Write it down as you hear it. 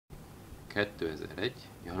2001.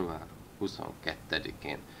 január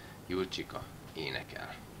 22-én Julcsika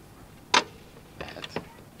énekel. Lehet?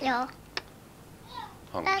 Jó.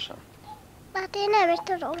 Hangosan. Hát én nem is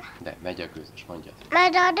tudom. De megy a gőzös, mondjad.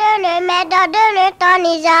 Med a dönő,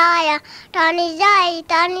 tanizálja,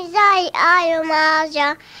 tanizálj,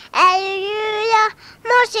 állomázja. Eljöjjön,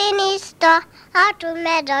 mosinista, hátul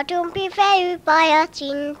med a tumpi fejű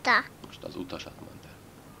pajacinta. Most az utasat mondtál.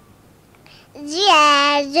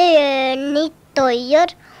 Jelzőn itt tojjön,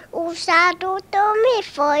 úszádótól mi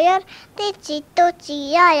folyjon, tici-toci,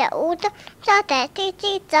 jaja úta, csate,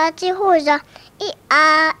 tici-caci húza,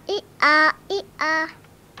 i-á, i-á, i-á.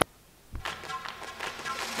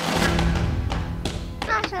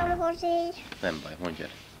 Haszonhoz így. Nem baj, mondjad.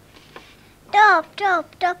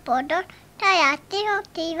 Topodot, tajátti,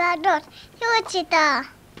 hottívádot, Julcsita.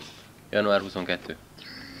 Január 22.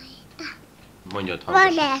 Mondjad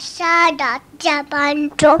hangosan. Van-e szádat,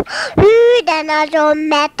 gyabantom, hű, de nagyon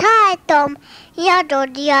meghajtom,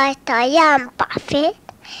 jadod rajta jampafét,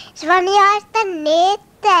 s van rajta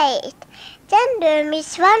négytejét. Csendőm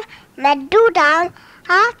is van, mert dudám,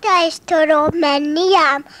 hátra is tudom menni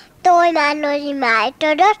ám, tolmánozni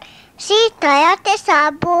májtodot, sítajat és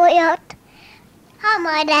szabólyot. Ha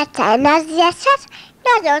majd egyszer az eszed,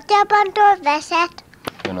 nagyon jabantól veszed.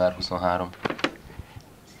 Január 23.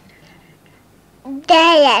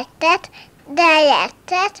 De érted,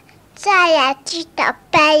 száját csita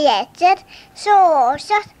pejegyzed,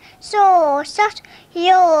 szószat,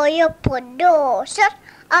 jó podószat,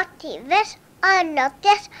 Ati vesz, annak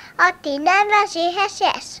tesz, Ati nem veszélyhez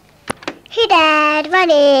esz. Hideg van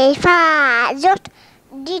egy fázott,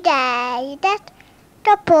 didejdet,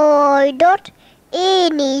 tapoldot,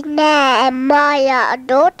 én így nem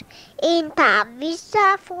maradott, én tám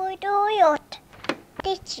visszafolydoljott.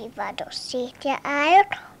 Tici vados szétje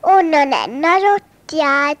állott, onnan egy nagyot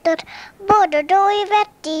jártott, boldog évet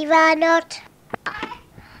kívánott.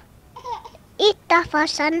 Itt a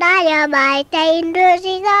faszandája, máj te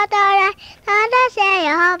indőzik a darály,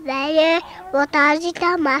 tárdászálja, ha bejön, botázik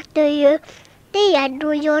a megtőjő. Tiéd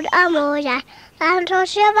dújjon a mózsát,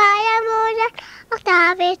 táncos javája mózsát, a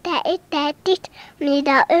távéte itt,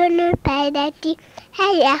 mida önő pejdetti,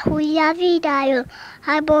 helye hújja vidályó,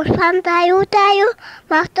 hábos fantájú tájú,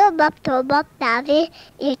 magtól távé,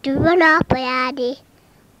 itt van a pajádé.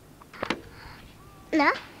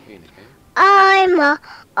 Na?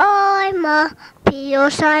 Ajma,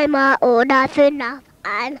 piros ajma, odafönn a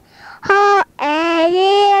fán. Ha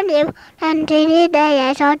elérném, lentén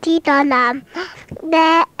ideje satítanám,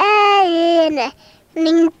 de eljéne,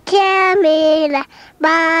 nincsen méle,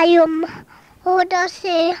 bájom oda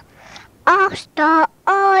szél, azt a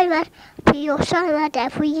ajmat, piros ajmat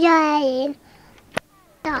elfújja eljén.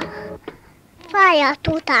 Fájat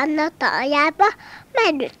utána taljába,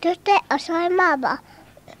 menütötte a szajmába.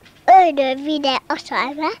 Öldön vide a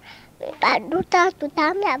szajmá, mivel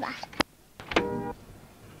után nem áll.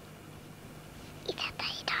 Ide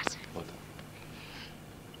az.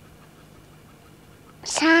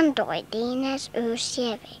 Sándor Dénes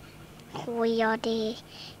ősjevé, hújjadé,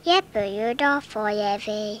 jepöljön a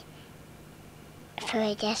fajevé.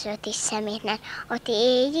 Földeszöt is szemétnek, ott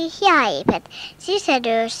égi jáépet,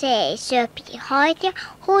 sziszedő széj szöpi hajtja,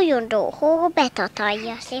 hújondó hó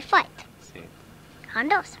betatalja szép fajt. Szép.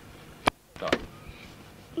 Handosz?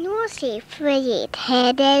 Nyúlszép följét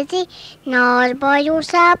hedezi,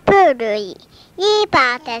 nagybajuszá pördői.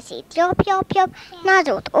 Jépát eszik, jobb,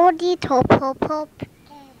 nazot ordít, hopp.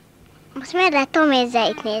 Most meg lehet Tom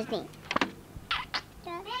érzeit nézni.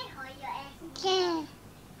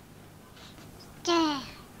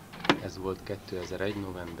 Ez volt 2001.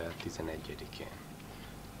 november 11-én.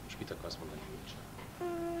 És mit akarsz mondani, Julcsa?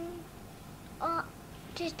 A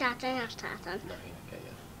tisztáltan, nyasztáltan. Na,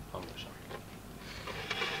 énekeljed. Hangosan.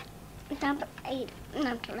 Nem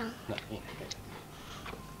tudom. Na, énekeljed.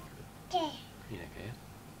 Énekeljed.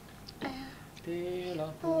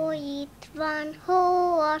 Hó itt van,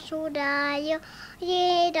 hó a sudája,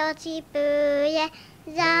 jéd a cipője,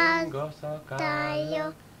 záz a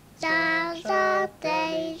tája, záz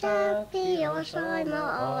tejzsá, piros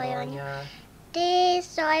ajma ajanyá,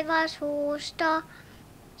 tészajvas hústa,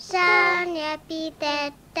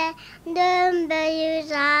 szárnyepítette, dömbölyű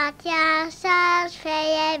zátjás, száz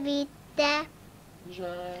feje vitte.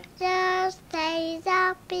 Záz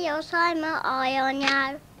tejzsá, piros ajma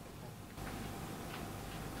ajanyá.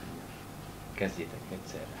 Kezdjétek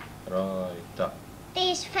egyszerre. Rajta.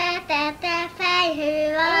 És feltette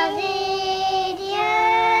fejhő az ég,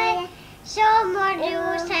 jöjj,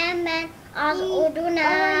 szomorú szemben az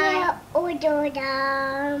udunál.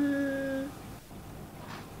 Ududam.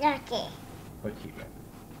 Oké. Hogy hívják?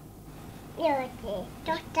 Jóci,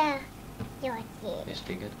 Tota, Jóci, És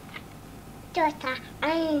téged? Tota,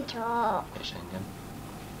 Ancsó, És engem?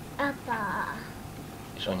 apa.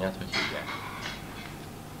 És anyát hogy hívják?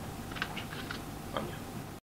 Anya.